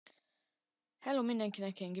Hello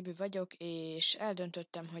mindenkinek, én Gibi vagyok, és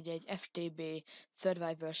eldöntöttem, hogy egy FTB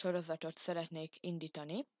Survival sorozatot szeretnék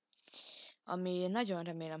indítani, ami nagyon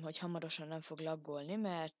remélem, hogy hamarosan nem fog laggolni,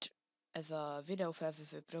 mert ez a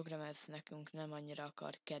videófelvevő program ez nekünk nem annyira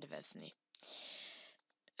akar kedvezni.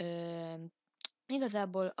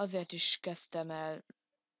 Igazából azért is kezdtem el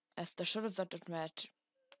ezt a sorozatot, mert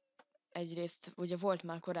egyrészt ugye volt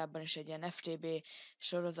már korábban is egy ilyen FTB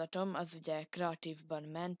sorozatom, az ugye kreatívban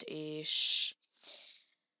ment, és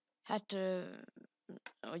hát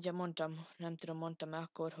ugye mondtam, nem tudom, mondtam-e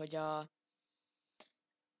akkor, hogy a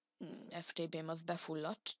FTB-m az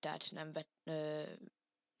befulladt, tehát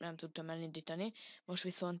nem tudtam elindítani. Most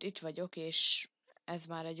viszont itt vagyok, és ez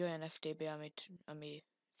már egy olyan FTB, ami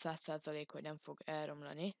 100% hogy nem fog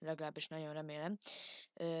elromlani, legalábbis nagyon remélem.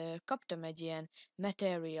 Kaptam egy ilyen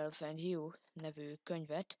Materials and You nevű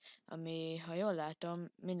könyvet, ami, ha jól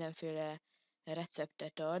látom, mindenféle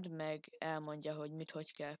receptet ad, meg elmondja, hogy mit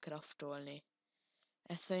hogy kell craftolni.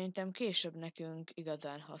 Ez szerintem később nekünk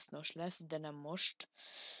igazán hasznos lesz, de nem most,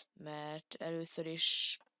 mert először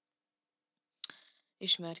is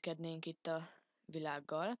ismerkednénk itt a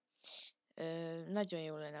világgal. Nagyon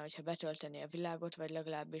jó lenne, hogyha betölteni a világot, vagy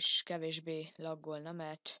legalábbis kevésbé laggolna,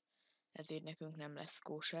 mert ez így nekünk nem lesz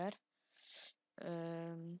kóser.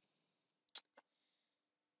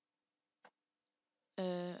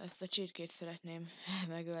 Ezt a csirkét szeretném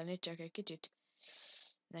megölni, csak egy kicsit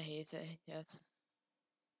nehéz ez.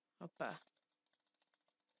 Hoppá.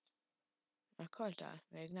 Meghaltál?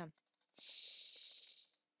 Még nem?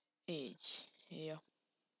 Így. Jó.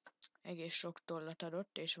 Egész sok tollat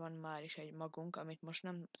adott, és van már is egy magunk, amit most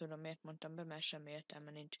nem tudom miért mondtam be, mert semmi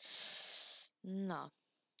értelme nincs. Na,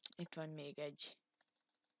 itt van még egy.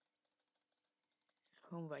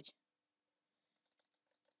 Hon vagy?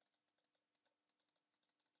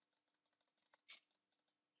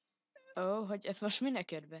 Ó, hogy ezt most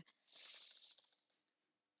minek jött be?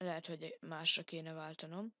 Lehet, hogy másra kéne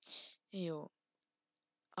váltanom. Jó.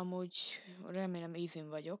 Amúgy remélem easy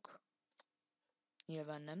vagyok.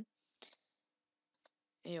 Nyilván nem.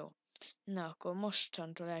 Jó. Na, akkor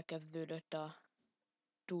mostantól elkezdődött a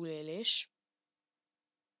túlélés.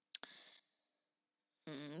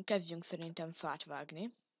 Kezdjünk szerintem fát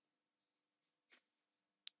vágni.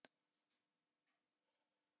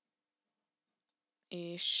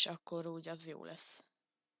 És akkor úgy az jó lesz.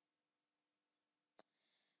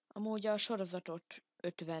 Amúgy a sorozatot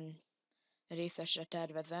 50 részesre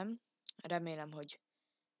tervezem. Remélem, hogy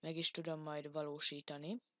meg is tudom majd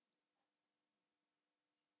valósítani.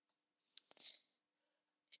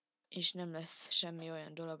 És nem lesz semmi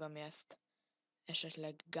olyan dolog, ami ezt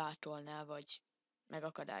esetleg gátolná, vagy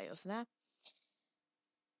megakadályozná.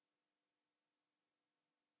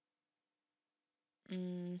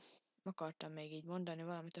 Akartam még így mondani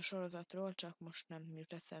valamit a sorozatról, csak most nem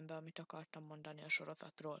jut eszembe, amit akartam mondani a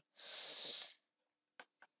sorozatról.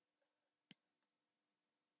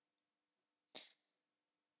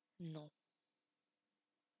 No.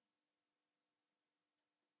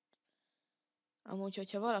 Amúgy,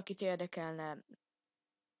 hogyha valakit érdekelne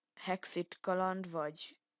Hexit kaland,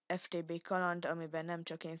 vagy FTB kaland, amiben nem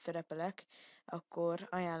csak én szerepelek, akkor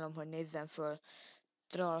ajánlom, hogy nézzem föl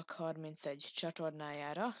Tralk31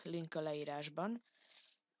 csatornájára, link a leírásban,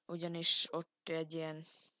 ugyanis ott egy ilyen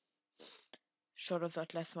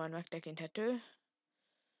sorozat lesz majd megtekinthető,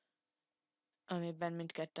 amiben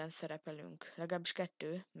mindketten szerepelünk. Legalábbis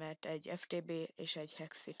 2, mert egy FTB és egy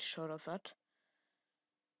Hexit sorozat.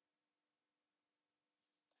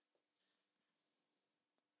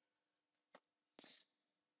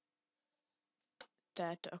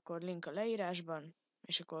 Tehát akkor link a leírásban,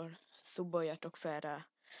 és akkor szubboljatok fel rá,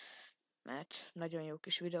 mert nagyon jó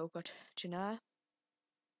kis videókat csinál.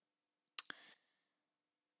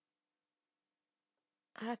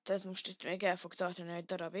 Hát ez most itt még el fog tartani egy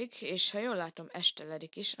darabig, és ha jól látom,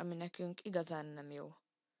 esteledik is, ami nekünk igazán nem jó.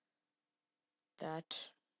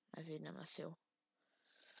 Tehát ez így nem lesz jó.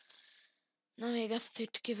 Na még ezt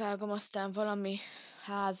itt kivágom, aztán valami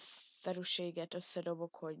házszerűséget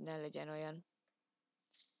összedobok, hogy ne legyen olyan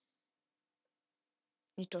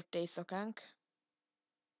nyitott éjszakánk.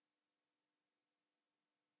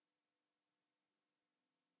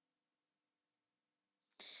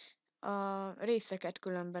 A részeket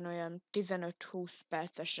különben olyan 15-20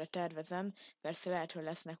 percesre tervezem, persze lehet, hogy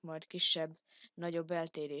lesznek majd kisebb, nagyobb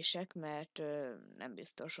eltérések, mert nem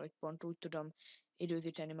biztos, hogy pont úgy tudom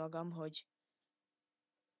időzíteni magam, hogy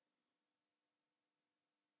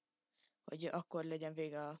akkor legyen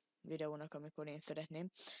vége a videónak, amikor én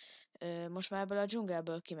szeretném. Most már ebből a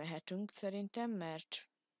dzsungelből kimehetünk szerintem, mert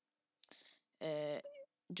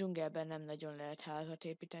dzsungelben nem nagyon lehet házat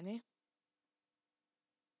építeni.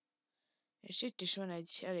 És itt is van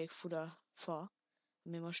egy elég fura fa,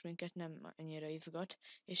 ami most minket nem annyira izgat,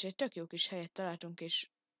 és egy tök jó kis helyet találtunk, és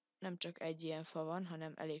nem csak egy ilyen fa van,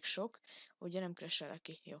 hanem elég sok. Ugye nem crash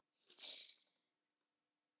ki. Jó.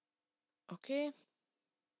 Oké.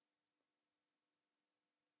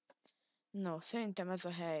 No, szerintem ez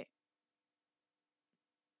a hely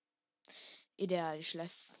ideális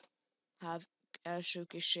lesz ház első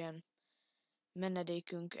kis ilyen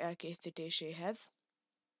menedékünk elkészítéséhez.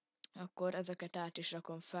 Akkor ezeket át is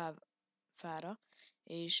rakom fára,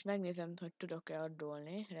 és megnézem, hogy tudok-e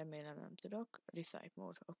addolni. Remélem nem tudok. Recite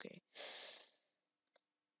mode, oké.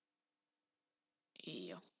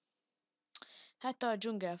 Jó. Hát a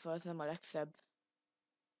dzsungelfa az nem a legszebb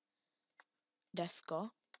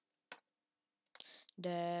deszka,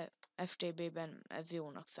 de FTB-ben ez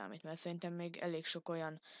jónak számít, mert szerintem még elég sok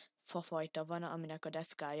olyan fafajta van, aminek a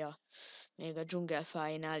deszkája még a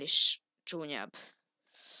dzsungelfáinál is csúnyább.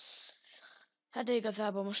 Hát de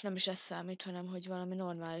igazából most nem is ez számít, hanem hogy valami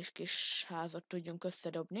normális kis házat tudjunk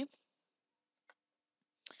összedobni.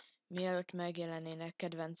 Mielőtt megjelennének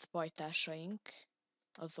kedvenc pajtásaink,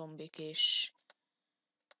 a zombik és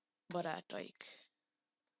barátaik.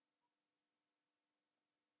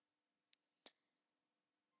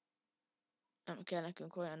 Nem kell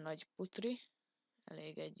nekünk olyan nagy putri,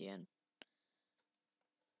 elég egy ilyen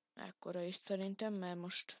ekkora is szerintem, mert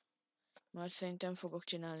most már szerintem fogok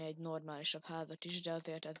csinálni egy normálisabb házat is, de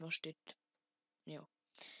azért ez most itt jó.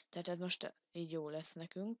 Tehát ez most így jó lesz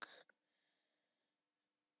nekünk.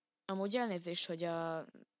 Amúgy elnézést, hogy a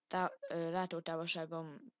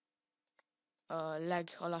látótávolságom a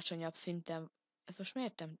legalacsonyabb szinten, ezt most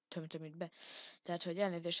miért tömtöm itt be? Tehát, hogy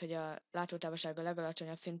elnézést, hogy a látótávolság a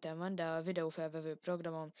legalacsonyabb szinten van, de a videófelvevő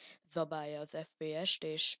programom zabálja az FPS-t,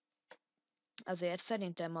 és azért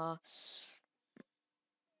szerintem a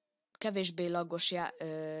kevésbé laggos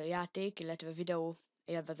játék, illetve videó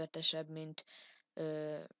élvezetesebb, mint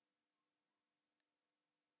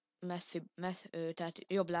tehát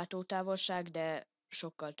jobb látótávolság, de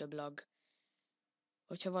sokkal több lag.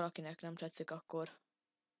 Hogyha valakinek nem tetszik, akkor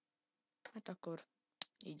hát akkor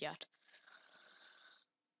így járt.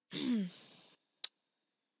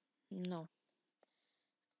 No.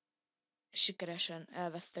 Sikeresen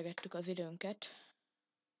elvesztegettük az időnket.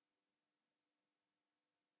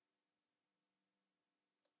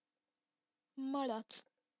 Malac.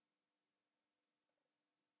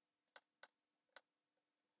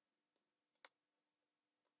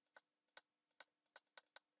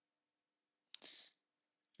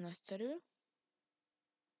 Nagyszerű.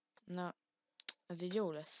 Na, ez így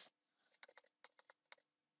jó lesz.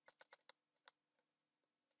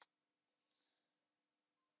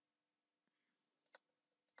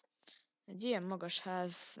 Egy ilyen magas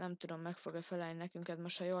ház, nem tudom, meg fog-e felelni nekünk, ez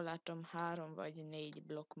most, ha jól látom, 3 vagy 4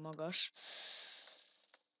 blokk magas.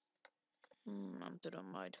 Nem tudom,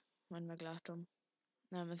 majd meglátom.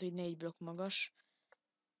 Nem, ez így 4 blokk magas.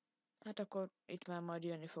 Hát akkor itt már majd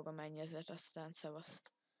jönni fog a mennyezet, aztán szevasz.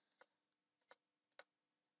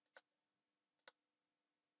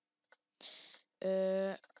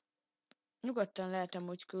 Nyugodtan lehet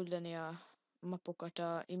amúgy küldeni a mapokat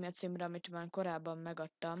a e-mail címre, amit már korábban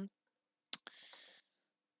megadtam.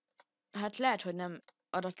 Hát lehet, hogy nem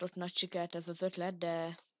aratott nagy sikert ez az ötlet,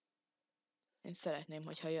 de én szeretném,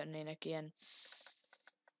 hogyha jönnének ilyen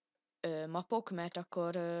mapok, mert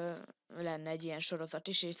akkor lenne egy ilyen sorozat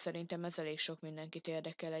is, és szerintem ez elég sok mindenkit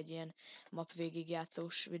érdekel, egy ilyen map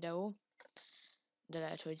végigjátszós videó. De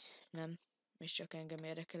lehet, hogy nem, és csak engem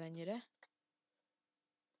érdekel ennyire.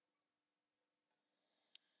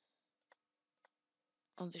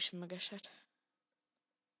 Az is megesett.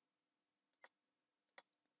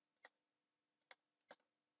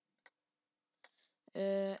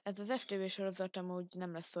 Ez az FTB sorozat amúgy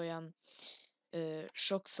nem lesz olyan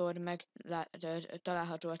sokszor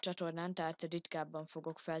található a csatornán, tehát ritkábban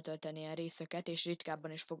fogok feltölteni ilyen részeket, és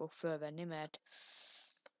ritkábban is fogok fölvenni, mert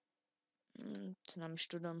nem is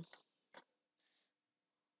tudom.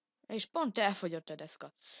 És pont elfogyott a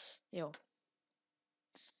deszka. Jó.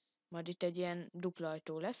 Majd itt egy ilyen dupla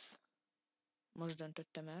ajtó lesz. Most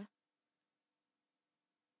döntöttem el.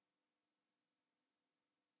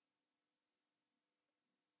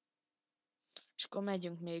 És akkor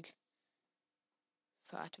megyünk még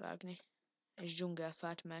fát vágni. És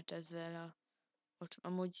dzsungelfát, mert ezzel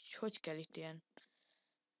amúgy hogy kell itt ilyen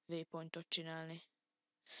waypointot csinálni.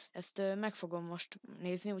 Ezt meg fogom most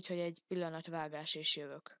nézni, úgyhogy egy pillanat vágás és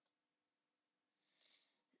jövök.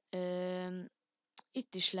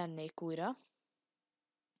 Itt is lennék újra.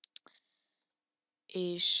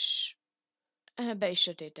 És be is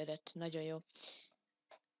sötétedett. Nagyon jó.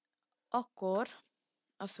 Akkor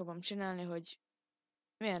azt fogom csinálni, hogy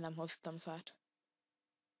miért nem hoztam fát.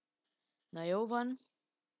 Na jó van,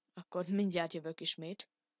 akkor mindjárt jövök ismét.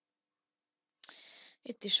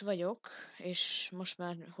 Itt is vagyok, és most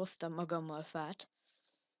már hoztam magammal fát.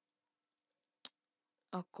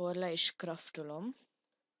 Akkor le is craftolom.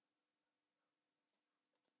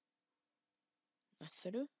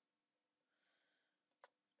 Nagyszerű.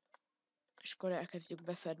 És akkor elkezdjük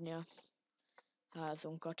befedni a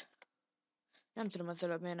házunkat. Nem tudom az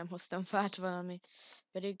előbb miért nem hoztam fát valami,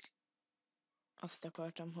 pedig azt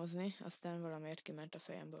akartam hozni, aztán valamiért kiment a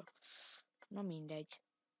fejemből. Na mindegy.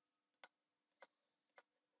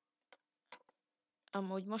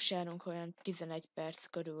 Amúgy most járunk olyan 11 perc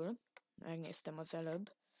körül, megnéztem az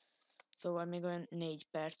előbb, szóval még olyan 4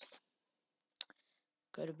 perc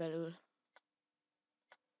körülbelül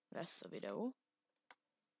lesz a videó.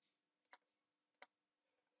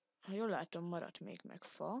 Ha jól látom, maradt még meg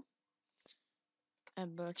fa.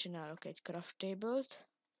 Ebből csinálok egy craft table-t.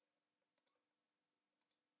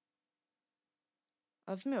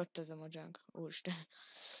 Az mi ott az a mojang? Úristen.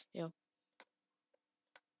 Jó.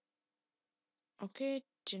 Oké,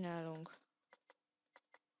 csinálunk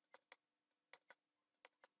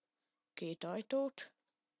 2 ajtót.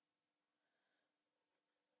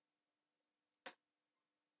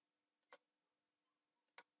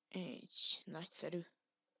 Így, nagyszerű.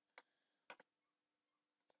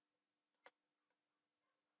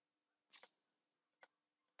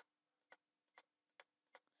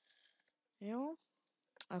 Jó,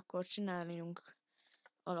 akkor csináljunk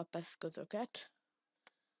alapeszközöket.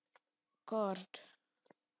 Kard.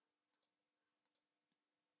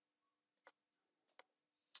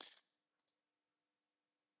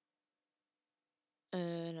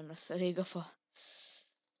 Nem lesz elég a fa.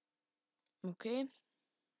 Oké.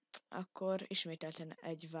 Akkor ismételten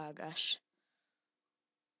egy vágás.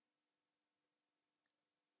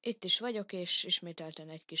 Itt is vagyok, és ismételten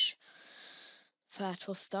egy kis fát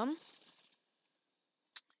hoztam.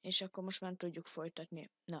 És akkor most már tudjuk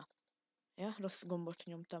folytatni. Na. Ja, rossz gombot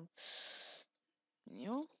nyomtam.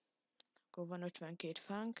 Jó. Akkor van 52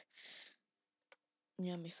 fánk.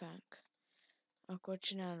 Nyami fánk. Akkor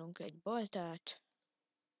csinálunk egy baltát.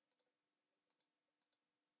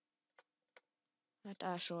 Hát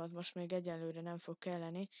ásó az most még egyelőre nem fog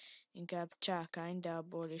kelleni. Inkább csákány, de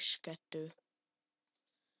abból is 2.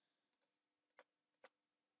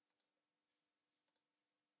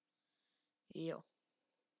 Jó.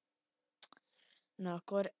 Na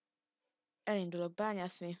akkor elindulok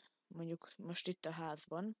bányászni, mondjuk most itt a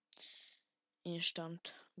házban.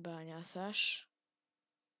 Instant bányászás.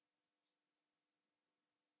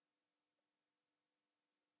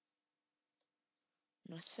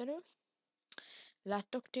 Nagyszerű.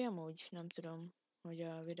 Láttok ti amúgy? Nem tudom, hogy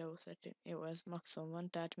a videó szerint. Jó, ez maxon van,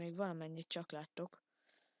 tehát még valamennyit csak láttok.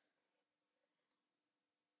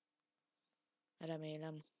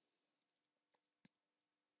 Remélem.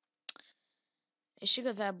 És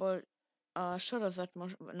igazából a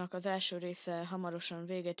sorozatnak az első része hamarosan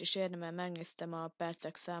véget is érne, mert megnéztem a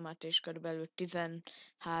percek számát, és körülbelül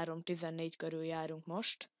 13-14 körül járunk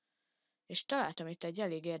most. És találtam itt egy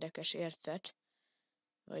elég érdekes ércet,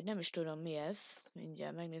 vagy nem is tudom mi ez.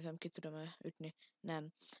 Mindjárt megnézem, ki tudom-e ütni.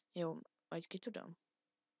 Nem. Jó, vagy ki tudom?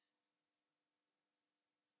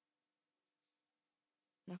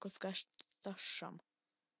 Megkockáztassam.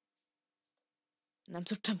 Nem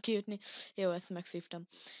tudtam kiütni. Jó, ezt megszívtam.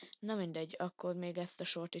 Na mindegy, akkor még ezt a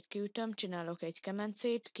sort itt kiütöm, csinálok egy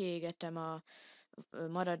kemencét, kiégetem a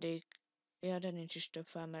maradék, ja, de nincs is több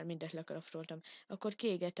fám, mert mindet lekraftoltam. Akkor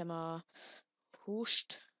kiégetem a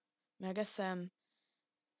húst, megeszem,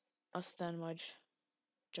 aztán majd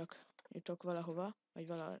csak jutok valahova, vagy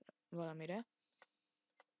valamire.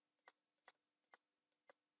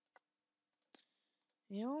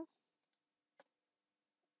 Jó.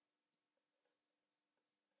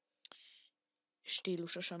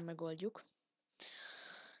 Stílusosan megoldjuk.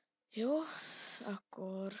 Jó,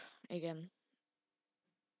 akkor igen.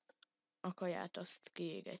 A kaját azt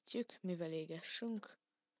kiégetjük, mivel égessünk.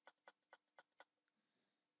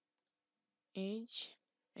 Így.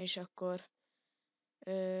 És akkor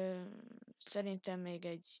szerintem még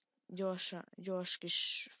egy gyors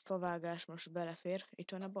kis favágás most belefér. Itt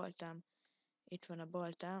van a baltám. Itt van a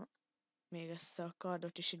baltám. Még ezt a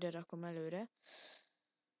kardot is ide rakom előre.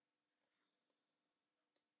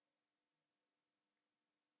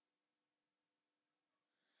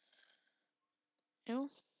 Jó.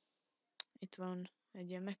 Itt van egy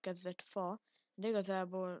ilyen megkezdett fa, de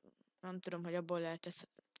igazából nem tudom, hogy abból lehet ezt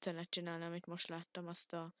csinálni, amit most láttam,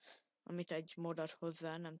 amit egy mod ad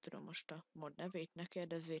hozzá, nem tudom most a mod nevét, ne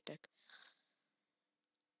kérdezzétek.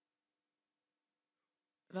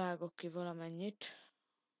 vágok ki valamennyit,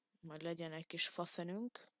 majd legyen egy kis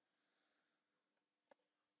fafenünk.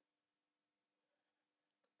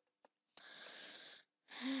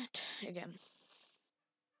 Hát, igen.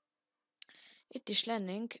 Itt is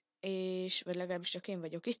lennénk, vagy legalábbis csak én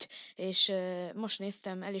vagyok itt, és most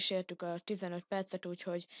néztem, el is értük a 15 percet,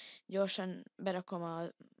 úgyhogy gyorsan berakom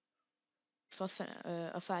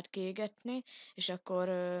a fát kiégetni, és akkor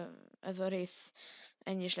ez a rész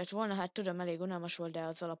ennyi is lett volna. Hát tudom, elég unalmas volt, de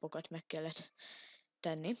az alapokat meg kellett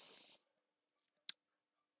tenni.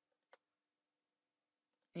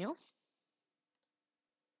 Jó?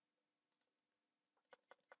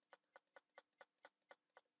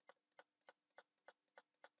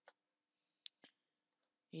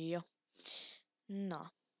 Jó.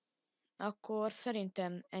 Na, akkor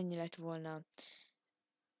szerintem ennyi lett volna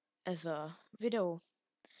ez a videó.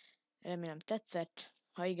 Remélem tetszett.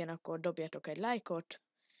 Ha igen, akkor dobjatok egy lájkot,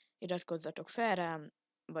 iratkozzatok fel rám,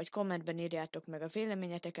 vagy kommentben írjátok meg a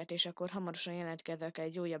véleményeteket, és akkor hamarosan jelentkezek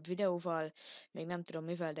egy újabb videóval. Még nem tudom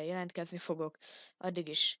mivel, de jelentkezni fogok. Addig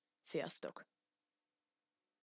is, sziasztok!